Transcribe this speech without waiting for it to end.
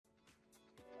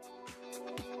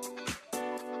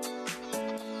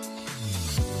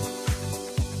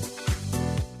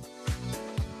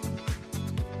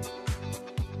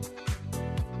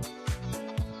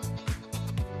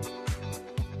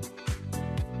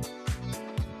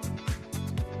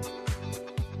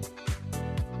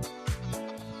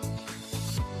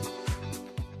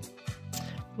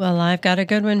Well, I've got a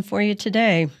good one for you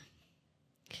today.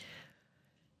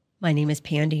 My name is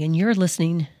Pandy, and you're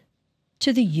listening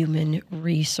to The Human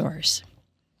Resource.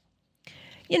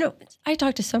 You know, I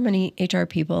talk to so many HR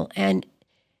people, and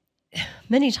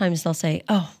many times they'll say,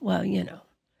 oh, well, you know,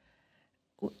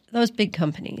 those big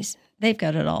companies, they've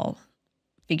got it all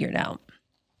figured out.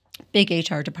 Big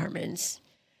HR departments,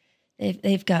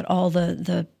 they've got all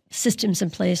the systems in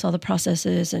place, all the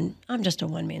processes, and I'm just a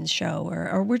one-man show,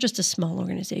 or we're just a small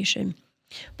organization.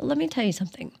 But let me tell you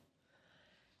something.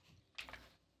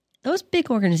 Those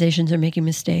big organizations are making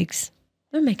mistakes.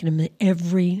 They're making them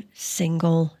every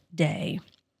single day.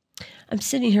 I'm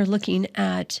sitting here looking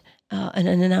at an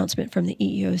announcement from the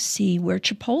EEOC where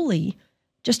Chipotle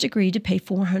just agreed to pay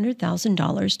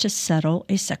 $400,000 to settle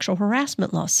a sexual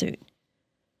harassment lawsuit.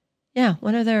 Yeah,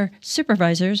 one of their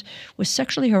supervisors was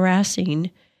sexually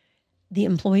harassing the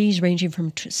employees ranging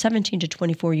from 17 to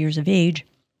 24 years of age.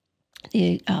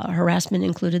 The harassment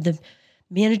included the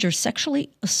manager sexually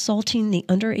assaulting the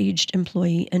underage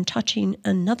employee and touching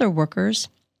another worker's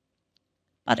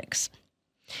buttocks.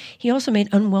 He also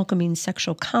made unwelcoming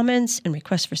sexual comments and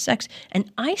requests for sex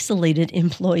and isolated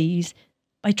employees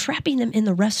by trapping them in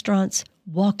the restaurant's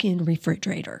walk-in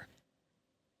refrigerator,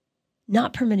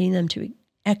 not permitting them to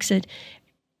exit,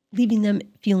 leaving them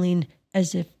feeling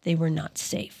as if they were not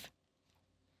safe.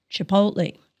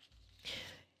 Chipotle.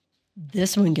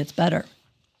 This one gets better.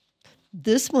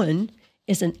 This one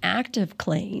is an active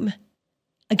claim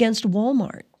against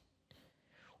Walmart,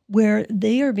 where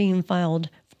they are being filed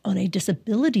on a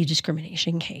disability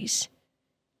discrimination case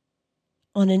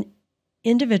on an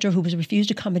individual who was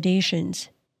refused accommodations,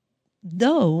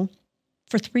 though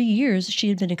for 3 years she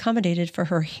had been accommodated for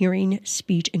her hearing,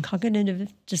 speech, and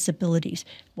cognitive disabilities.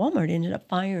 Walmart ended up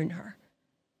firing her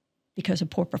because of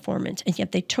poor performance, and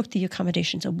yet they took the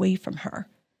accommodations away from her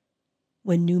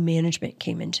when new management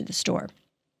came into the store.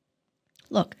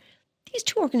 Look, these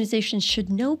two organizations should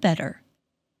know better.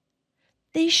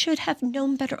 They should have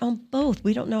known better on both.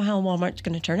 We don't know how Walmart's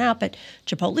going to turn out, but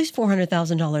Chipotle's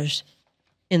 $400,000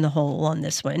 in the hole on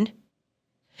this one.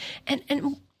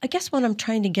 And I guess what I'm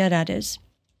trying to get at is,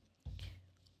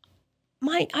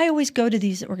 I always go to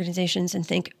these organizations and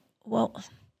think, well,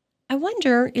 I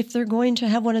wonder if they're going to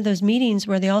have one of those meetings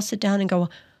where they all sit down and go,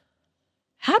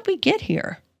 how'd we get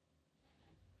here?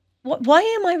 Why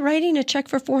am I writing a check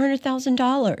for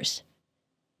 $400,000?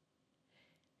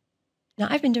 Now,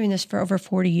 I've been doing this for over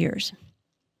 40 years.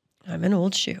 I'm an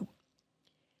old shoe.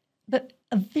 But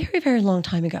a very, very long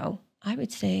time ago, I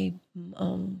would say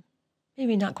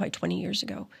maybe not quite 20 years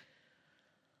ago,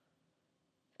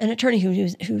 an attorney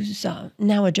who's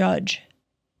now a judge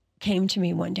came to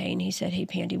me one day and he said, hey,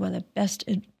 Pandy, one of the best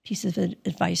pieces of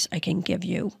advice I can give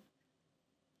you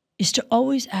is to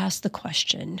always ask the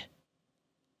question,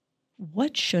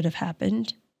 what should have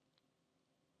happened?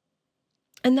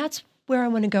 And that's where I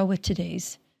want to go with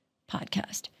today's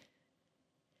podcast.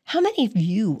 How many of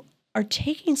you are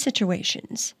taking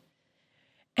situations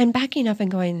and backing up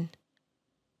and going,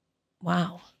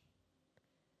 wow,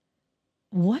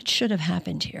 what should have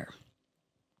happened here?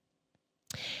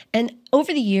 And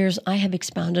over the years, I have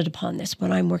expounded upon this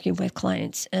when I'm working with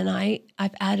clients, and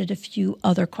I've added a few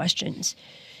other questions.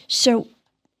 So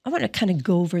I want to kind of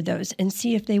go over those and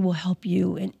see if they will help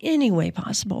you in any way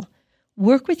possible.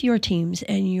 Work with your teams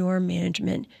and your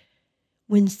management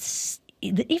when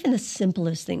even the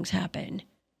simplest things happen.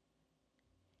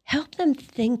 Help them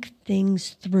think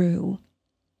things through.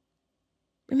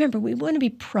 Remember, we want to be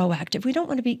proactive. We don't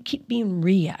want to keep being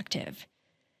reactive.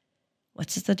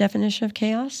 What's the definition of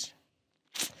chaos?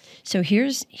 So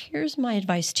here's my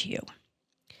advice to you.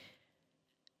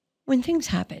 When things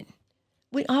happen,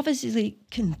 we obviously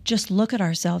can just look at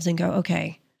ourselves and go,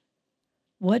 okay,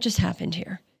 what just happened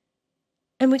here?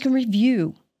 And we can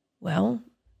review, well,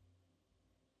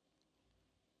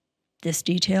 this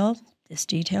detail, this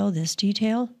detail, this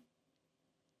detail.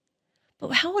 But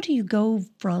how do you go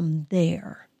from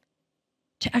there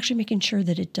to actually making sure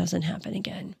that it doesn't happen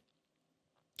again?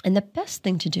 And the best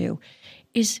thing to do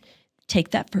is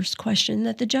take that first question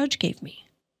that the judge gave me.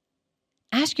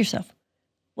 Ask yourself,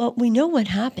 well, we know what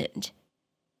happened,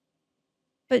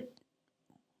 but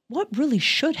what really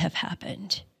should have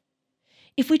happened?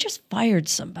 If we just fired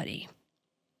somebody,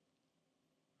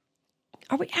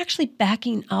 are we actually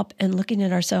backing up and looking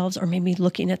at ourselves, or maybe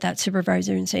looking at that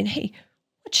supervisor and saying, hey,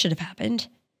 what should have happened?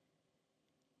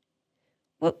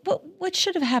 What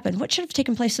should have happened? What should have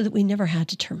taken place so that we never had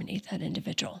to terminate that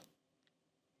individual?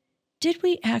 Did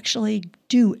we actually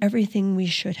do everything we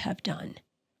should have done?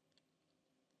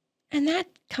 And that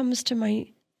comes to my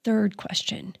third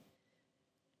question.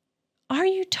 Are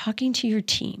you talking to your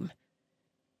team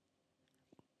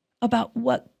about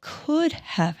what could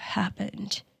have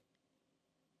happened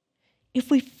if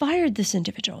we fired this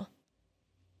individual.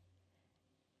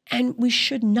 And we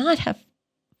should not have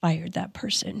fired that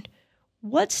person.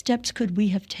 What steps could we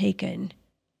have taken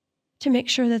to make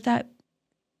sure that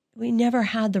we never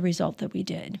had the result that we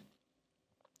did?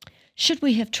 Should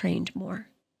we have trained more?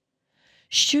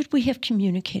 Should we have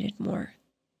communicated more?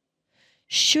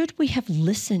 Should we have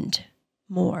listened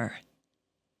more?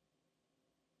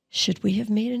 Should we have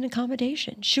made an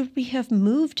accommodation? Should we have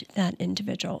moved that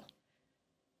individual?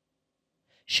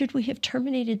 Should we have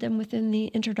terminated them within the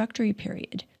introductory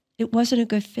period? It wasn't a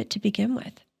good fit to begin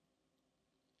with.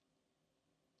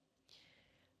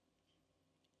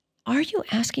 Are you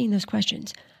asking those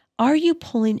questions? Are you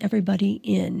pulling everybody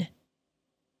in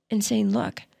and saying,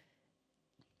 look,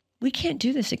 we can't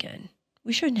do this again.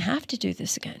 We shouldn't have to do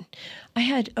this again. I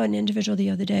had an individual the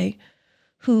other day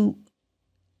who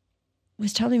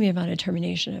was telling me about a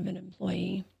termination of an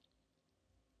employee.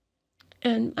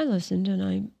 And I listened,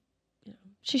 and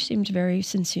she seemed very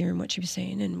sincere in what she was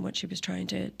saying and what she was trying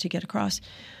to get across.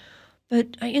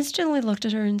 But I instantly looked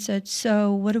at her and said,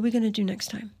 so what are we going to do next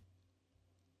time?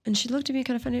 And she looked at me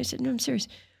kind of funny. I said, no, I'm serious.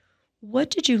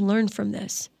 What did you learn from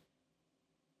this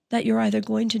that you're either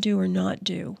going to do or not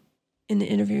do in the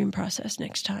interviewing process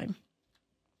next time?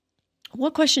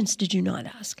 What questions did you not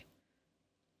ask?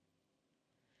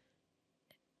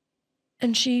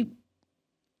 And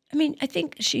I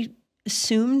think she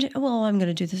assumed, well, I'm going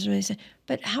to do this. And I said,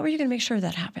 but how are you going to make sure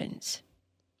that happens?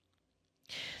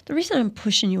 The reason I'm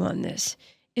pushing you on this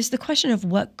is the question of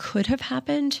what could have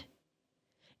happened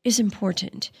is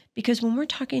important, because when we're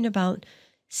talking about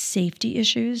safety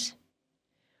issues,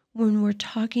 when we're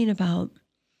talking about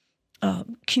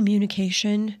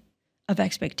communication of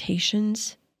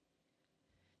expectations,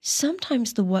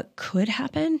 sometimes the what could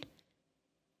happen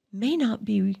may not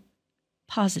be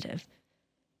positive.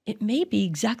 It may be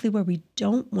exactly where we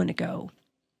don't want to go.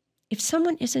 If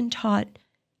someone isn't taught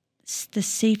the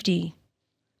safety,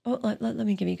 let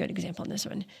me give you a good example on this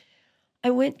one. I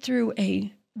went through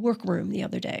a workroom the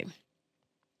other day,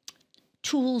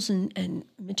 tools and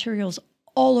materials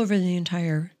all over the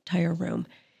entire room.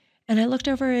 And I looked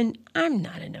over, and I'm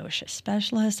not an OSHA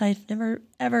specialist. I've never,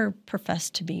 ever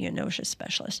professed to be an OSHA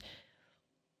specialist.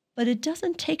 But it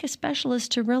doesn't take a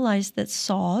specialist to realize that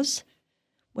saws,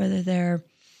 whether they're,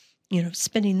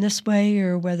 spinning this way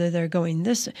or whether they're going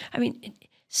this way,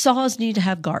 saws need to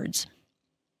have guards.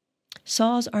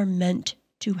 Saws are meant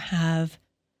to have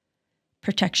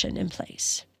protection in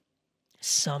place.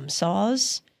 Some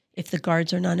saws, if the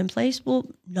guards are not in place,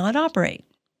 will not operate.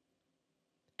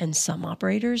 And some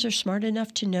operators are smart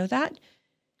enough to know that.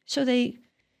 So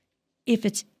if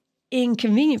it's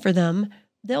inconvenient for them,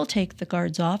 they'll take the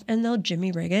guards off and they'll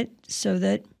jimmy rig it so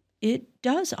that it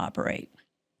does operate.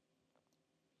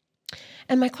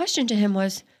 And my question to him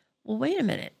was, well, wait a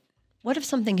minute. What if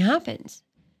something happens?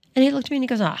 And he looked at me and he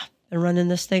goes, been running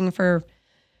this thing for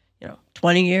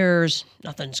 20 years,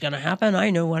 nothing's going to happen. I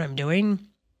know what I'm doing.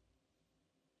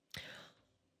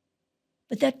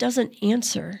 But that doesn't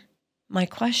answer my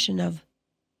question of,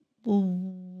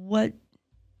 well,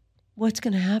 what's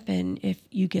going to happen if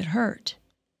you get hurt?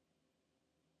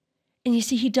 And you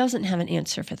see, he doesn't have an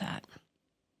answer for that.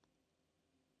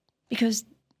 Because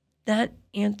that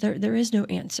answer, there is no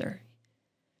answer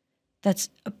that's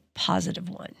a positive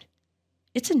one.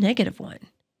 It's a negative one.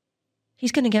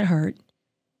 He's going to get hurt.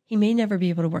 He may never be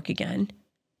able to work again.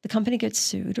 The company gets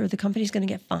sued, or the company's going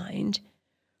to get fined.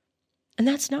 And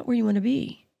that's not where you want to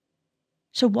be.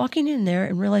 So walking in there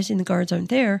and realizing the guards aren't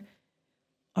there,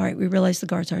 all right, we realize the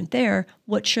guards aren't there.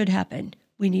 What should happen?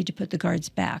 We need to put the guards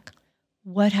back.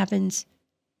 What happens?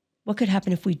 What could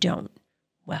happen if we don't?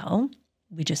 Well,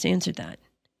 we just answered that.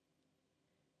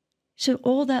 So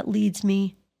all that leads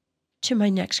me to my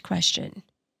next question.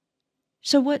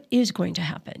 So what is going to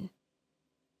happen?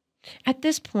 At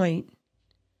this point,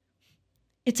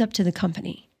 it's up to the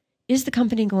company. Is the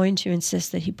company going to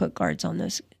insist that he put guards on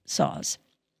those saws?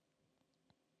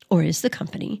 Or is the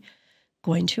company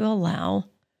going to allow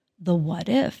the what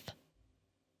if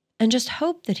and just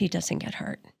hope that he doesn't get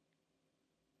hurt?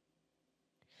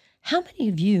 How many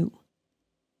of you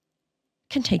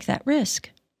can take that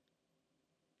risk?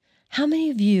 How many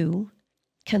of you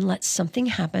can let something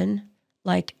happen,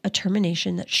 like a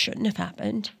termination that shouldn't have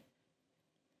happened?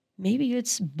 Maybe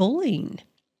it's bullying.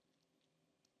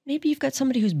 Maybe you've got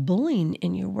somebody who's bullying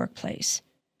in your workplace.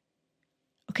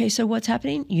 Okay, so what's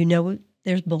happening?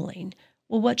 There's bullying.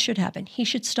 Well, what should happen? He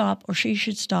should stop, or she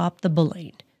should stop the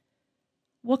bullying.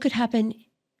 What could happen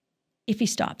if he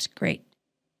stops? Great.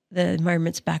 The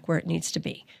environment's back where it needs to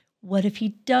be. What if he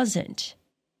doesn't?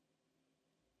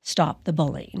 stop the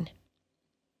bullying.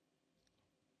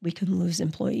 We can lose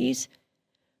employees.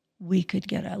 We could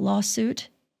get a lawsuit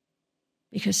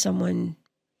because someone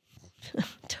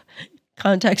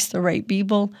contacts the right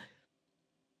people.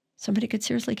 Somebody could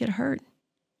seriously get hurt.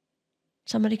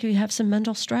 Somebody could have some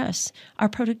mental stress. Our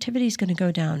productivity is going to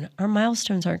go down. Our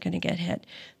milestones aren't going to get hit.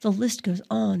 The list goes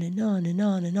on and on and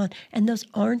on and on. And those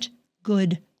aren't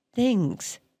good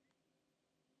things.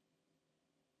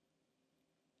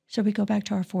 So we go back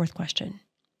to our fourth question.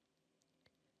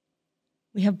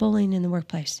 We have bullying in the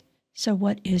workplace. So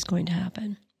what is going to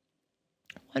happen?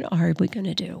 What are we going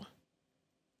to do?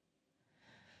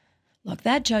 Look,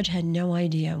 that judge had no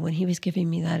idea when he was giving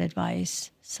me that advice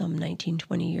some 19,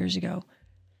 20 years ago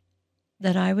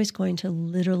that I was going to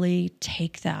literally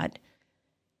take that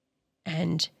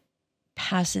and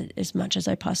pass it as much as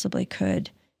I possibly could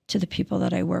to the people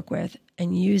that I work with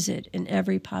and use it in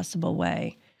every possible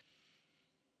way.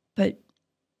 But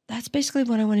that's basically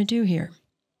what I want to do here.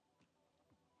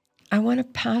 I want to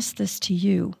pass this to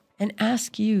you and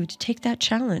ask you to take that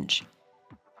challenge.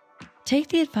 Take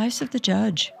the advice of the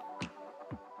judge.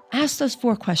 Ask those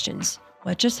 4 questions.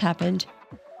 What just happened?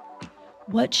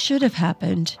 What should have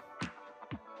happened?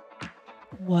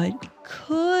 What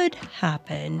could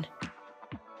happen?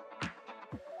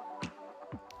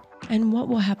 And what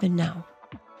will happen now?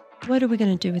 What are we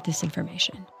going to do with this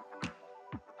information?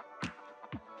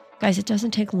 Guys, it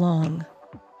doesn't take long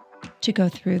to go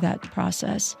through that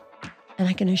process. And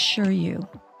I can assure you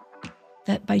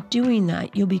that by doing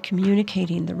that, you'll be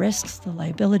communicating the risks, the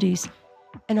liabilities,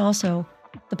 and also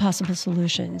the possible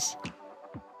solutions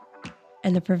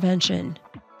and the prevention,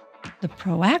 the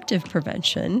proactive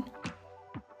prevention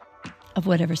of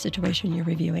whatever situation you're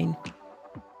reviewing.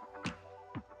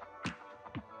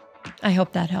 I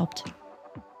hope that helped.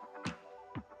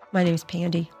 My name is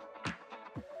Pandy,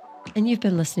 and you've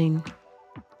been listening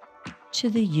to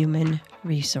The Human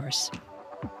Resource.